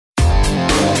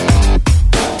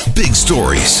Big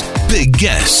stories, big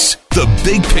guests, the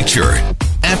big picture.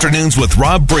 Afternoons with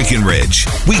Rob Breckenridge.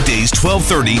 Weekdays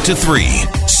 12:30 to 3,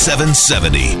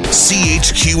 770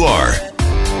 CHQR.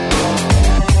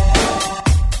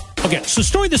 Okay, so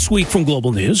story this week from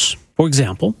Global News. For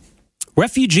example,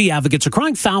 refugee advocates are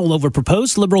crying foul over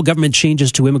proposed Liberal government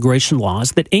changes to immigration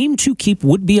laws that aim to keep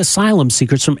would-be asylum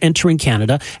seekers from entering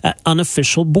Canada at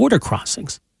unofficial border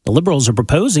crossings. The Liberals are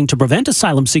proposing to prevent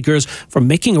asylum seekers from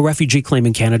making a refugee claim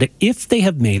in Canada if they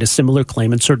have made a similar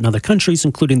claim in certain other countries,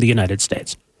 including the United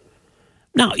States.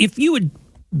 Now, if you had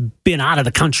been out of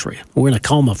the country or in a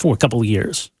coma for a couple of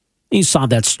years, and you saw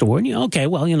that story, and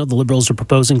the Liberals are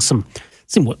proposing some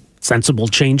somewhat sensible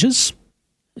changes.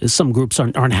 Some groups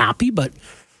aren't happy, but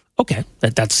okay,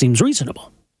 that seems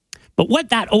reasonable. But what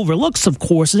that overlooks, of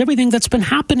course, is everything that's been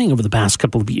happening over the past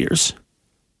couple of years.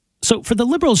 So for the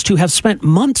Liberals to have spent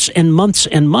months and months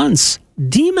and months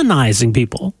demonizing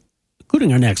people,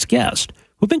 including our next guest,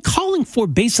 who've been calling for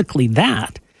basically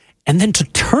that, and then to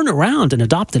turn around and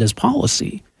adopt it as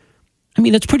policy, I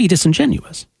mean, it's pretty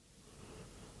disingenuous.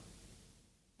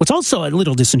 What's also a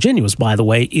little disingenuous, by the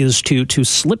way, is to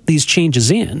slip these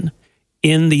changes in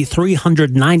the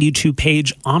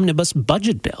 392-page omnibus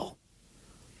budget bill.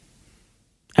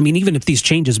 I mean, even if these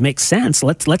changes make sense,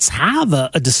 let's have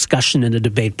a discussion and a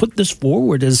debate. Put this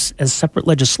forward as separate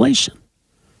legislation.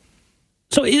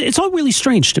 So it's all really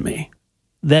strange to me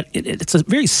that it's a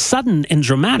very sudden and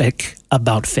dramatic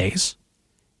about-face,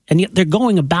 and yet they're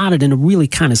going about it in a really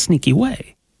kind of sneaky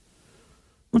way.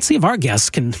 Let's see if our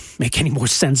guest can make any more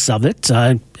sense of it.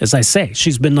 As I say,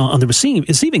 she's been on the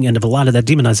receiving end of a lot of that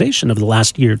demonization over the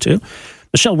last year or two.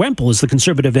 Michelle Rempel is the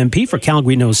Conservative MP for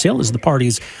Calgary Nose Hill, is the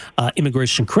party's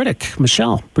immigration critic.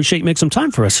 Michelle, appreciate you making some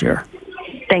time for us here.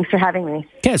 Thanks for having me.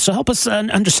 Okay, so help us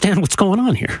understand what's going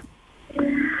on here.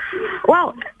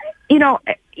 Well,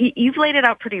 you've laid it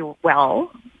out pretty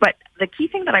well, but the key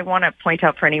thing that I want to point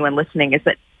out for anyone listening is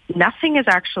that nothing has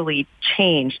actually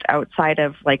changed outside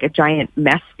of like a giant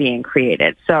mess being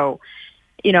created. So,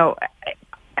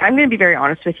 I'm going to be very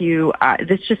honest with you.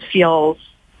 This just feels,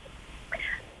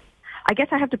 I guess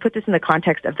I have to put this in the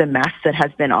context of the mess that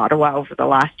has been Ottawa over the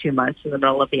last 2 months in the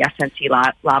middle of the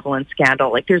SNC-Lavalin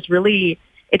scandal. Like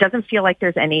it doesn't feel like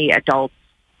there's any adults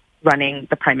running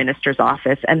the Prime Minister's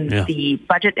office. And the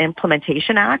Budget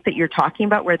Implementation Act that you're talking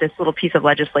about, where this little piece of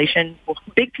legislation,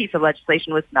 big piece of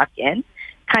legislation was snuck in,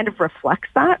 kind of reflects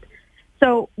that.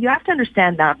 So you have to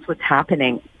understand that's what's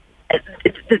happening.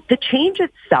 The change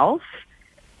itself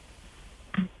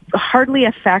hardly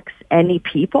affects any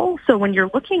people. So when you're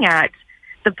looking at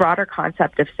the broader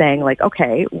concept of saying, like,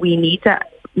 okay, we need to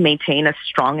maintain a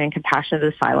strong and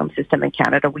compassionate asylum system in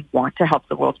Canada. We want to help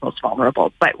the world's most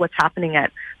vulnerable. But what's happening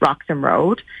at Roxham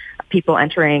Road, people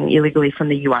entering illegally from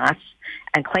the U.S.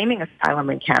 and claiming asylum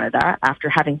in Canada after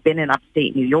having been in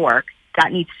upstate New York,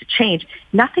 that needs to change.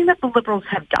 Nothing that the Liberals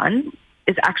have done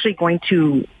is actually going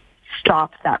to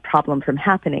stop that problem from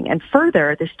happening. And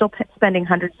further, they're still spending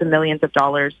hundreds of millions of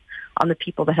dollars on the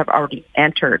people that have already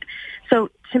entered. So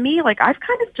to me, like, I've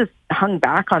kind of just hung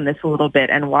back on this a little bit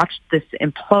and watched this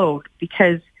implode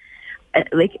because,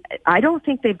 like, I don't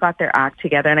think they've got their act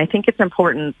together. And I think it's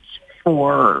important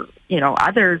for,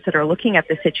 others that are looking at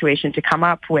the situation to come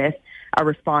up with a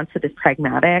response that is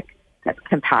pragmatic, that's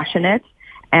compassionate,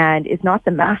 and is not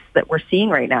the mess that we're seeing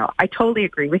right now. I totally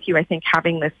agree with you. I think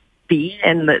having this be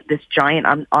in this giant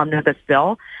omnibus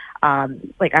bill, I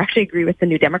actually agree with the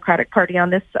New Democratic Party on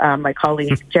this. My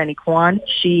colleague Jenny Kwan,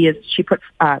 she put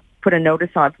a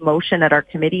notice of motion at our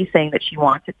committee saying that she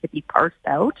wants it to be parsed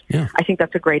out. Yeah. I think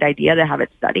that's a great idea to have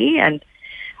it study, and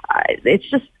it's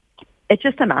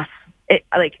just a mess.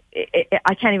 I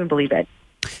can't even believe it.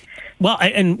 Well,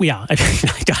 I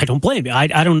don't blame you. I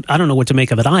don't know what to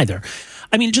make of it either.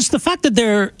 I mean, just the fact that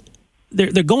they're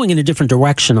going in a different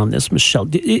direction on this, Michelle.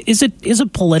 Is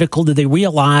it political? Do they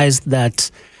realize that,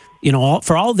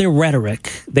 for all their rhetoric,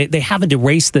 they haven't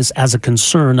erased this as a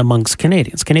concern amongst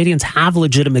Canadians? Canadians have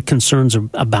legitimate concerns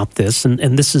about this, and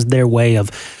this is their way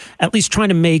of at least trying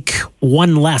to make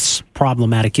one less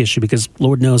problematic issue, because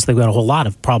Lord knows they've got a whole lot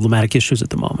of problematic issues at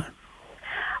the moment.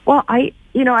 Well,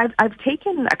 I've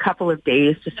taken a couple of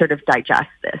days to sort of digest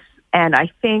this, and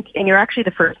I think, and you're actually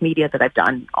the first media that I've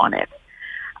done on it.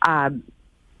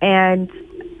 And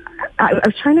I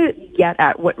was trying to get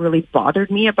at what really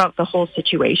bothered me about the whole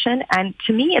situation. And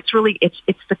to me, it's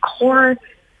the core,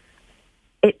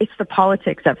 it's the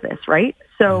politics of this, right?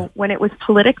 So when it was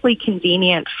politically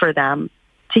convenient for them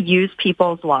to use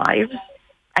people's lives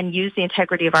and use the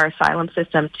integrity of our asylum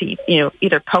system to,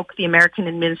 either poke the American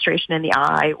administration in the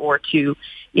eye or to,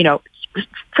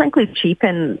 frankly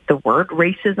cheapen the word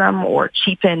racism or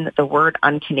cheapen the word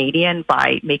un-Canadian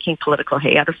by making political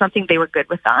hay out of something, they were good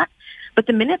with that. But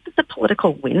the minute that the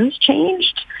political winds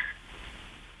changed,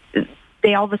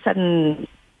 they all of a sudden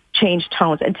changed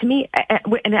tones. And to me,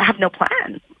 and I have no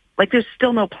plan. Like, there's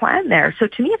still no plan there. So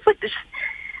to me, it's like this,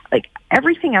 like,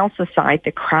 everything else aside,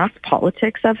 the crass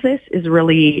politics of this is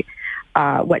really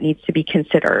what needs to be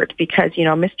considered. Because, you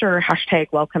know, Mr.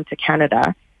 #Welcome to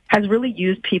Canada has really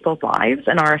used people's lives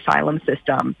and our asylum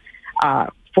system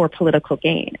for political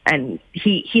gain. And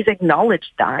he's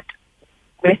acknowledged that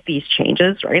with these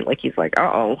changes, right? Like, he's like,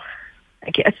 I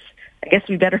guess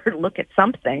we better look at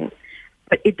something.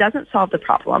 But it doesn't solve the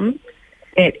problem.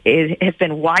 It has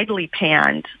been widely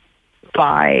panned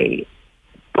by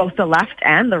both the left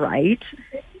and the right.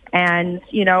 And,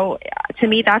 you know, to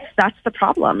me, that's the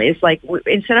problem, is like,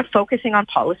 instead of focusing on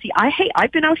policy,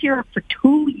 I've been out here for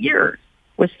 2 years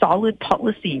with solid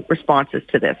policy responses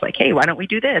to this. Like, hey, why don't we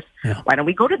do this? Yeah. Why don't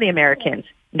we go to the Americans?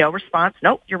 No response.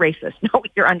 Nope, you're racist. No,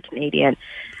 you're un-Canadian.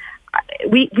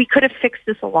 We could have fixed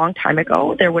this a long time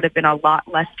ago. There would have been a lot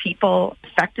less people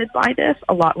affected by this,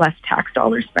 a lot less tax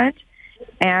dollars spent.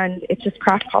 And it's just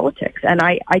craft politics. And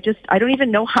I don't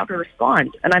even know how to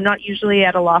respond. And I'm not usually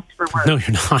at a loss for words. No,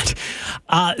 you're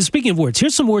not. Speaking of words,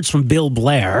 here's some words from Bill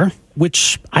Blair,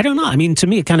 which I don't know. I mean, to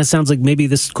me, it kind of sounds like maybe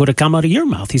this could have come out of your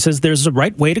mouth. He says there's a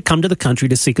right way to come to the country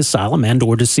to seek asylum and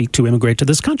or to seek to immigrate to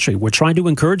this country. We're trying to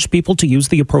encourage people to use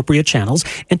the appropriate channels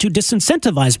and to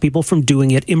disincentivize people from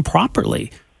doing it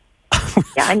improperly.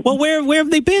 Yeah, well, where have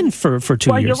they been for 2 years?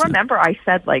 Well, you'll remember I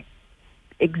said, like,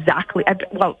 exactly.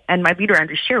 And my leader,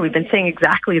 Andrew Scheer, we've been saying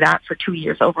exactly that for 2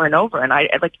 years over and over. And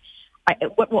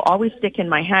what will always stick in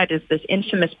my head is this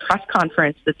infamous press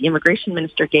conference that the immigration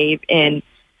minister gave in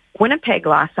Winnipeg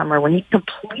last summer, when he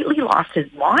completely lost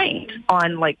his mind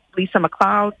on, like, Lisa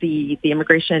MacLeod, the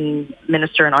immigration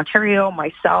minister in Ontario,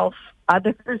 myself,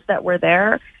 others that were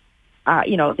there.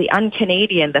 You know, the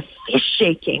un-Canadian, the fish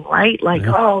shaking, right? Like,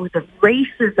 oh, the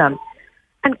racism.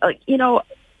 And, you know,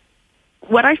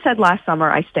 what I said last summer,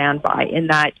 I stand by, in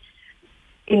that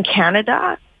in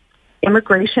Canada,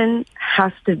 immigration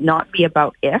has to not be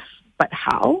about if, but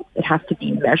how. It has to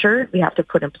be measured. We have to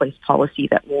put in place policy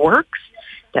that works,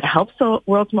 that helps the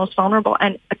world's most vulnerable.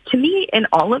 And to me, in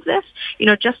all of this, you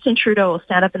know, Justin Trudeau will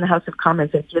stand up in the House of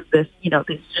Commons and give this, you know,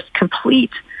 these just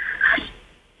complete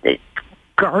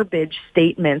garbage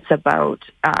statements about,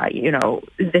 you know,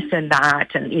 this and that.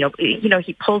 And, you know,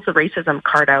 he pulls the racism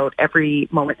card out every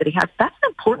moment that he has. That's an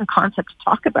important concept to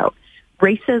talk about.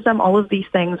 Racism, all of these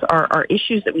things are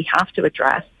issues that we have to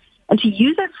address. And to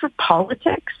use it for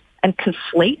politics and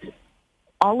conflate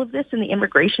all of this in the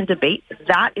immigration debate,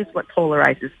 that is what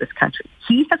polarizes this country.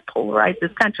 He has polarized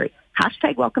this country.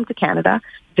 #Welcome to Canada,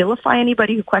 vilify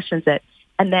anybody who questions it,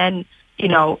 and then, you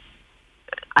know,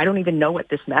 I don't even know what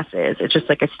this mess is. It's just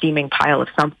like a steaming pile of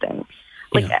something.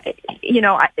 Like, you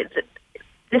know,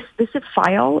 this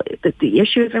file, the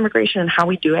issue of immigration and how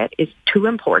we do it is too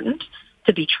important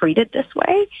to be treated this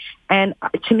way. And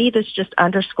to me, this just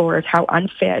underscores how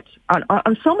unfit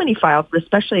on so many files, but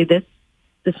especially this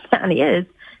man is,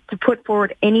 to put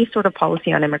forward any sort of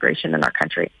policy on immigration in our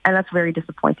country. And that's very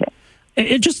disappointing.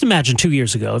 Just imagine 2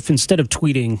 years ago, if instead of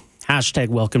tweeting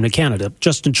 #Welcome to Canada,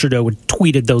 Justin Trudeau had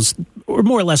tweeted those, or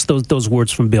more or less those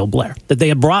words from Bill Blair, that they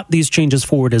had brought these changes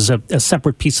forward as a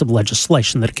separate piece of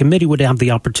legislation, that a committee would have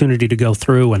the opportunity to go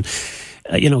through and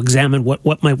examine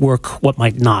what might work, what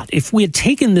might not. If we had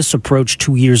taken this approach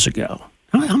 2 years ago,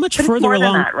 how much but further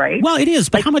along? That, right? Well, it is,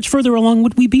 but how much further along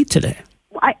would we be today?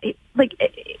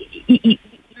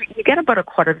 You get about a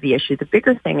quarter of the issue. The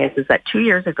bigger thing is that 2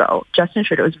 years ago, Justin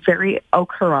Trudeau was very au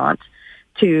courant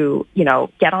to, you know,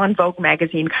 get on Vogue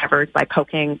magazine covers by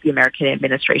poking the American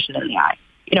administration in the eye.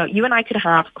 You know, you and I could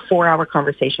have a 4-hour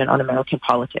conversation on American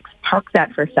politics. Park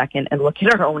that for a second and look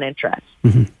at our own interests.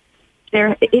 Mm-hmm.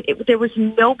 There was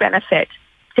no benefit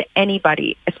to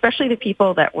anybody, especially the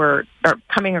people that are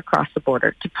coming across the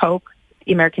border, to poke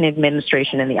the American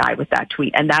administration in the eye with that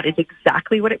tweet. And that is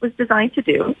exactly what it was designed to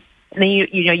do. And then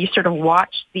you sort of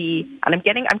watch and I'm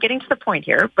getting to the point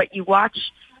here, but you watch,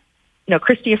 you know,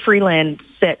 Chrystia Freeland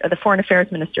the foreign affairs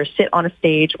minister, sit on a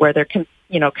stage where they're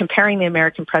comparing the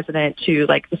American president to,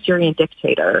 like, the Syrian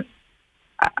dictator.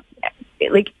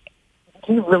 Like,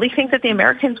 do you really think that the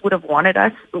Americans would have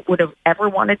ever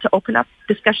wanted to open up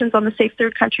discussions on the Safe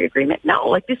Third Country Agreement? No.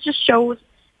 Like, this just shows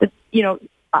that, you know,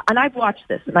 and I've watched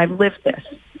this and I've lived this,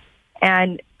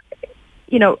 and,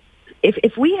 you know,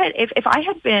 if I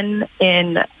had been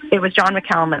in, it was John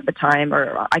McCallum at the time,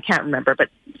 or I can't remember, but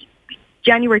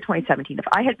January 2017, if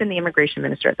I had been the immigration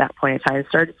minister at that point in time and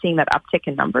started seeing that uptick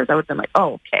in numbers, I would have been like,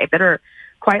 oh, okay, better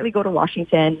quietly go to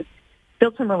Washington,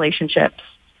 build some relationships,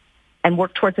 and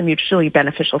work towards a mutually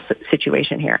beneficial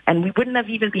situation here. And we wouldn't have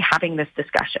even be having this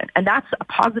discussion. And that's a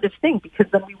positive thing, because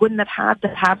then we wouldn't have had to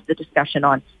have the discussion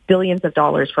on billions of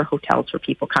dollars for hotels for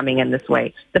people coming in this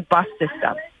way, the bus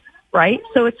system, right?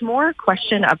 So it's more a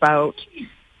question about,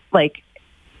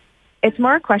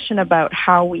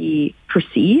 how we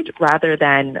proceed rather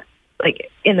than,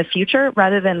 in the future,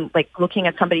 rather than, looking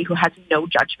at somebody who has no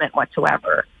judgment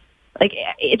whatsoever.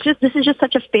 This is just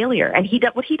such a failure. And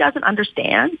what he doesn't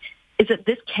understand is that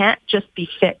this can't just be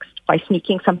fixed by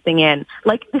sneaking something in.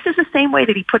 This is the same way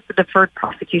that he put the deferred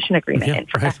prosecution agreement in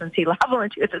for SNC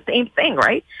Lavalin. It's the same thing,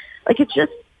 right?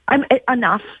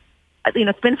 Enough.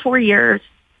 It's been 4 years.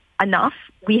 Enough.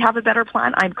 We have a better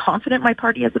plan. I'm confident my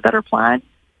party has a better plan.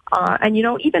 And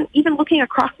even looking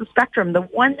across the spectrum, the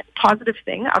one positive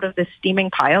thing out of this steaming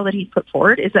pile that he's put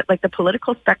forward is that the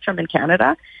political spectrum in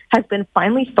Canada has been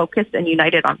finally focused and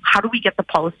united on how do we get the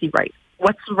policy right?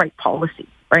 What's the right policy,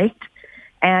 right?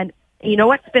 And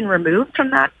what's been removed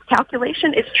from that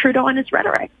calculation is Trudeau and his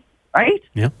rhetoric, right?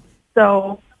 Yeah.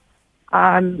 So,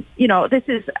 this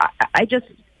is,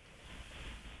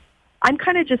 I'm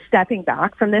kind of just stepping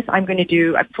back from this. I'm going to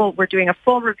do we're doing a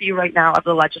full review right now of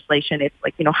the legislation. It's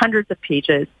hundreds of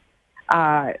pages.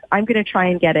 I'm going to try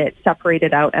and get it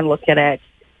separated out and look at it.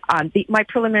 My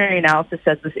preliminary analysis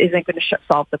says this isn't going to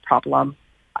solve the problem.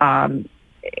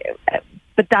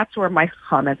 But that's where my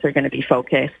comments are going to be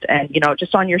focused. And,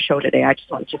 just on your show today, I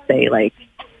just want to say,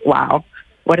 wow,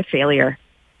 what a failure.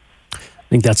 I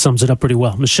think that sums it up pretty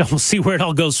well. Michelle, we'll see where it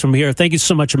all goes from here. Thank you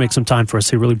so much for making some time for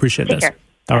us. I really appreciate this. Take care.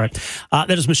 All right.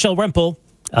 That is Michelle Rempel,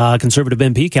 Conservative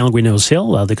MP, Calgary Nose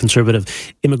Hill, the Conservative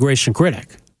immigration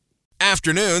critic.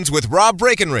 Afternoons with Rob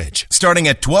Breckenridge, starting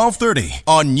at 12:30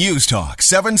 on News Talk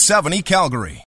 770 Calgary.